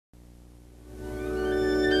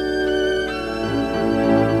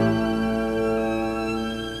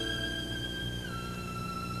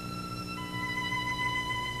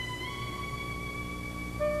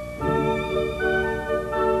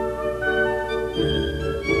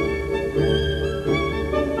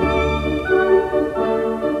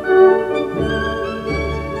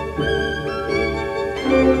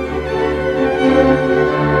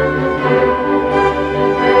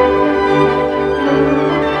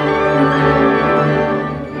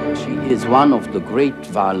one of the great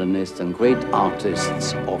violinists and great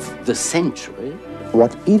artists of the century.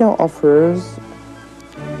 What Ida offers,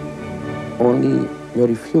 only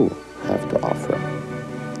very few have to offer.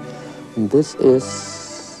 And this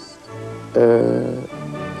is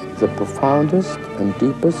the profoundest and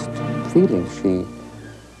deepest feeling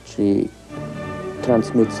she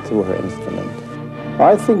transmits through her instrument.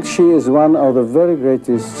 I think she is one of the very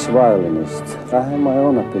greatest violinists. I have my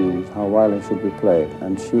own opinion how violin should be played,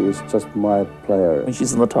 and she is just my player.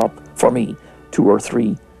 She's in the top, for me, 2 or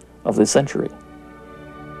 3 of this century.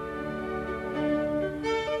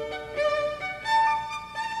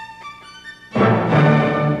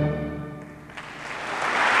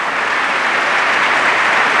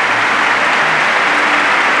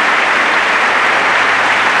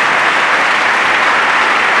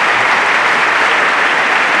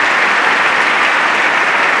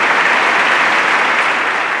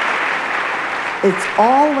 It's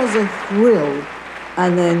always a thrill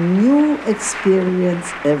and a new experience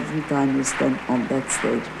every time you stand on that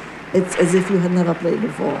stage. It's as if you had never played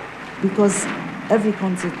before, because every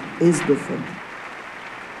concert is different.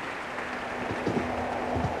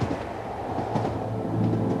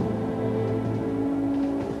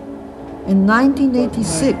 In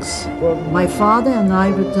 1986, my father and I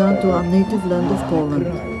returned to our native land of Poland.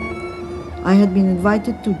 I had been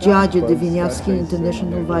invited to judge at the Wieniawski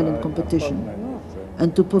International Violin Competition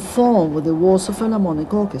and to perform with the Warsaw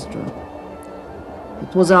Philharmonic Orchestra.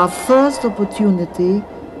 It was our first opportunity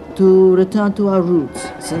to return to our roots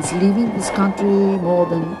since leaving this country more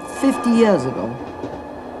than 50 years ago.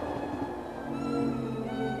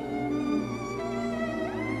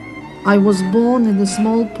 I was born in the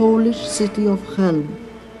small Polish city of Chelm,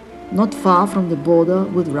 not far from the border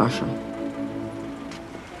with Russia.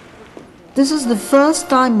 This is the first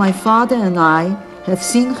time my father and I have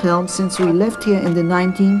seen Chelm since we left here in the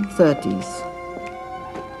 1930s.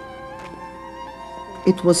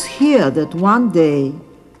 It was here that one day,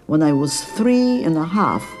 when I was 3 and a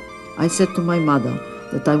half, I said to my mother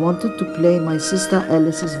that I wanted to play my sister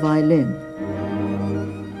Alice's violin.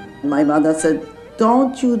 My mother said,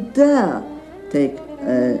 "Don't you dare take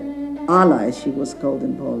Ala, as she was called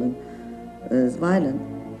in Poland, as violin."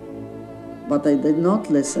 But I did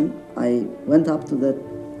not listen. I went up to that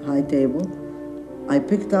high table, I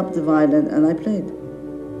picked up the violin and I played.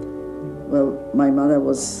 Well, my mother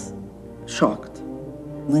was shocked.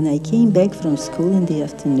 When I came back from school in the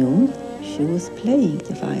afternoon, she was playing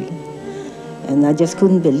the violin. And I just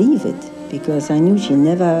couldn't believe it, because I knew she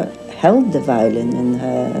never held the violin in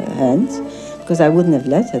her hands, because I wouldn't have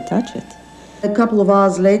let her touch it. A couple of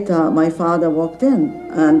hours later, my father walked in,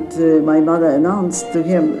 and my mother announced to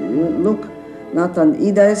him, "Look, Nathan,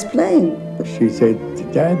 Ida is playing." She said,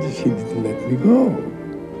 "Dad, she didn't let me go.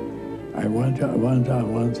 I want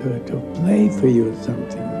her to play for you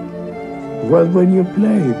something. Well, when you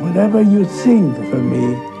play, whatever you sing for me,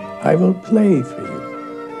 I will play for you."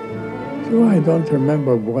 So I don't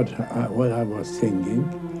remember what I was singing,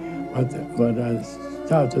 but I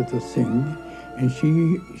started to sing, and she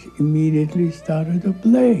immediately started to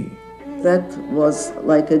play. That was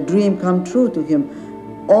like a dream come true to him.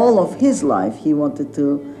 All of his life he wanted to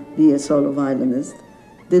be a solo violinist.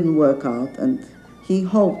 Didn't work out, and he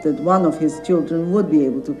hoped that one of his children would be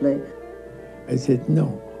able to play. I said, "No,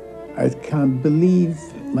 I can't believe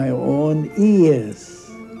my own ears."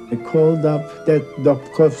 I called up that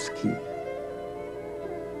Dobkowski.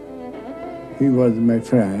 He was my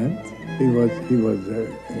friend. He was a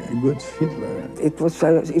good fiddler. It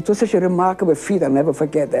was such a remarkable feat. I'll never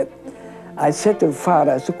forget that. I said to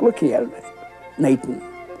Father, I said, "Look here, Nathan,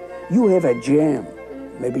 you have a gem.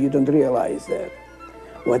 Maybe you don't realize that.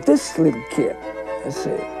 Well, this little kid," I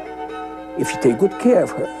said, "if you take good care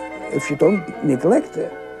of her, if you don't neglect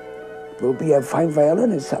her, will be a fine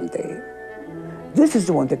violinist someday. This is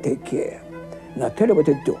the one to take care. Now tell her what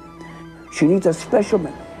to do. She needs a special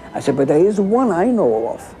man." I said, "But there is one I know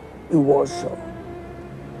of in Warsaw.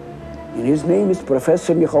 And his name is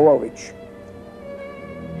Professor Michalovich."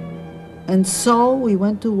 And so we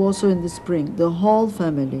went to Warsaw in the spring, the whole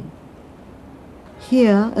family.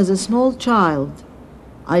 Here, as a small child,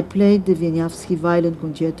 I played the Wieniawski Violin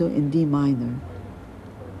Concerto in D minor.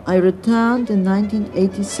 I returned in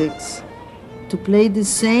 1986 to play the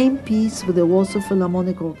same piece with the Warsaw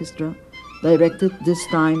Philharmonic Orchestra, directed this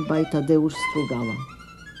time by Tadeusz Strugała.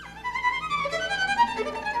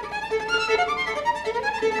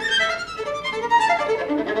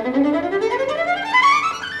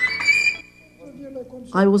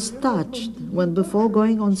 I was touched when, before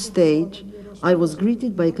going on stage, I was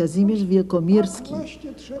greeted by Kazimierz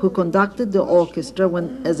Wielkomirski, who conducted the orchestra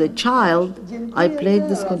when, as a child, I played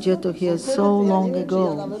this concerto here so long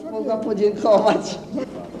ago.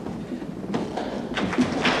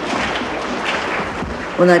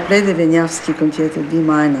 When I play the Wieniawski Concerto D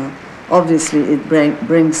minor, obviously it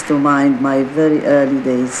brings to mind my very early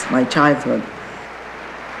days, my childhood.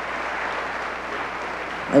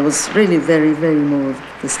 I was really very, very moved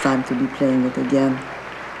this time to be playing it again.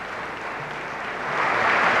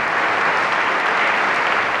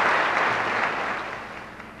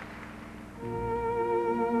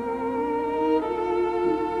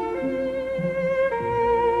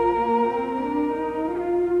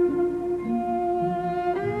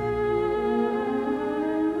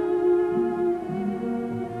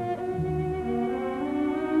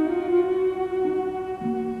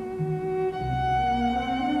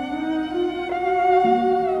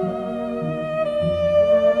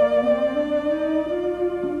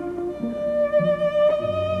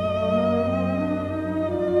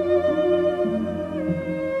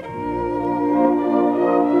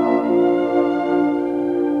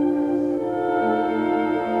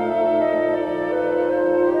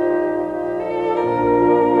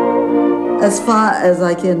 As far as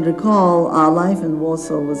I can recall, our life in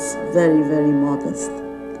Warsaw was very, very modest.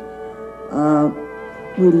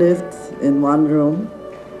 We lived in one room.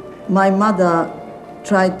 My mother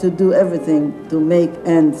tried to do everything to make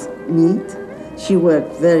ends meet. She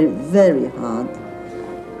worked very, very hard.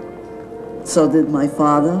 So did my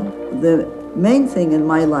father. The main thing in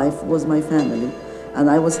my life was my family. And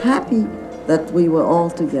I was happy that we were all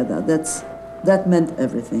together. That meant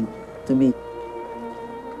everything to me.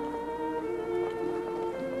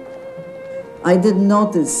 I didn't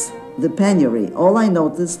notice the penury. All I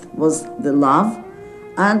noticed was the love,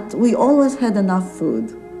 and we always had enough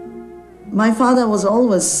food. My father was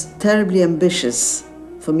always terribly ambitious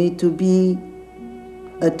for me to be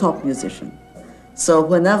a top musician. So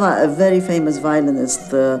whenever a very famous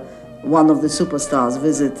violinist, one of the superstars,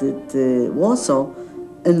 visited Warsaw,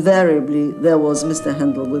 invariably there was Mr.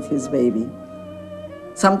 Haendel with his baby.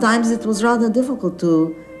 Sometimes it was rather difficult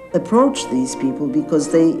to approach these people because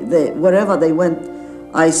they wherever they went,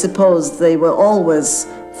 I suppose they were always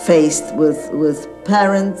faced with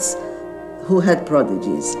parents who had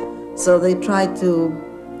prodigies. So they tried to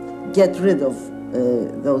get rid of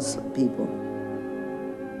those people.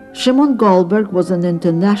 Szymon Goldberg was an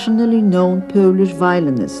internationally known Polish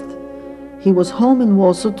violinist. He was home in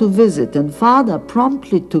Warsaw to visit, and father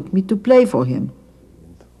promptly took me to play for him.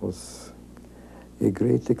 It was a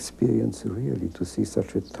great experience, really, to see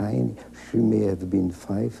such a tiny, she may have been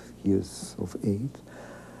 5 years of age,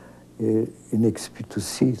 to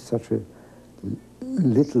see such a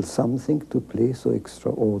little something to play so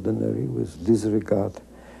extraordinary with disregard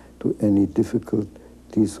to any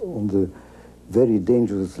difficulties on the very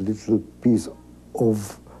dangerous little piece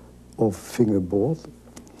of fingerboard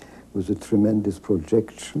with a tremendous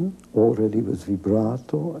projection, already with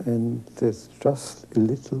vibrato, and there's just a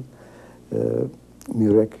little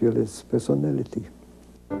miraculous personality.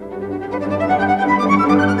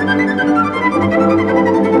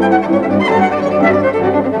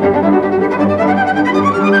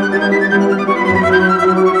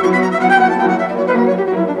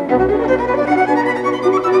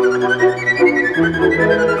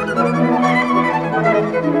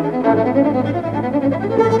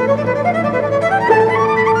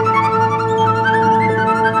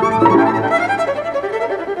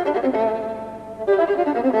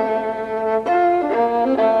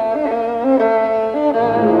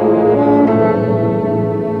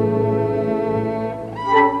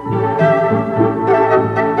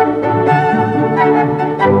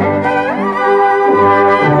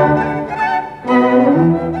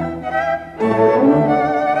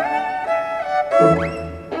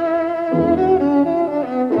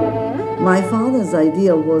 My father's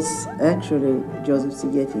idea was actually Joseph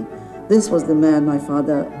Szigeti. This was the man my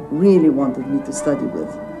father really wanted me to study with.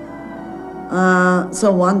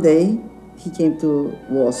 So one day he came to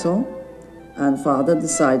Warsaw, and father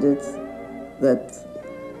decided that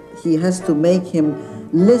he has to make him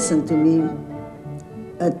listen to me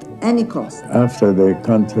at any cost. After the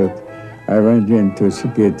concert, I went into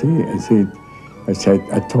Szigeti.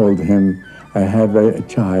 I told him, I have a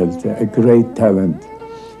child, a great talent.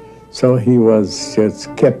 So he was just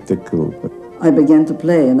skeptical. I began to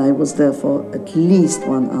play, and I was there for at least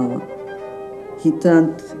 1 hour. He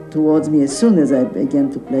turned towards me as soon as I began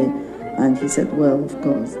to play, and he said, well, of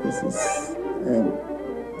course, this is a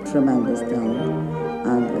tremendous talent,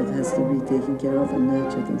 and it has to be taken care of and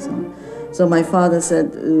nurtured and so on. So my father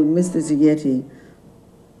said, Mr. Szigeti,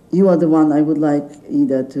 You are the one I would like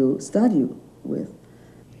Ida to study with.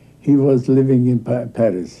 He was living in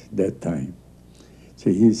Paris that time. So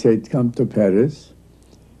he said, come to Paris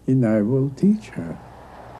and I will teach her.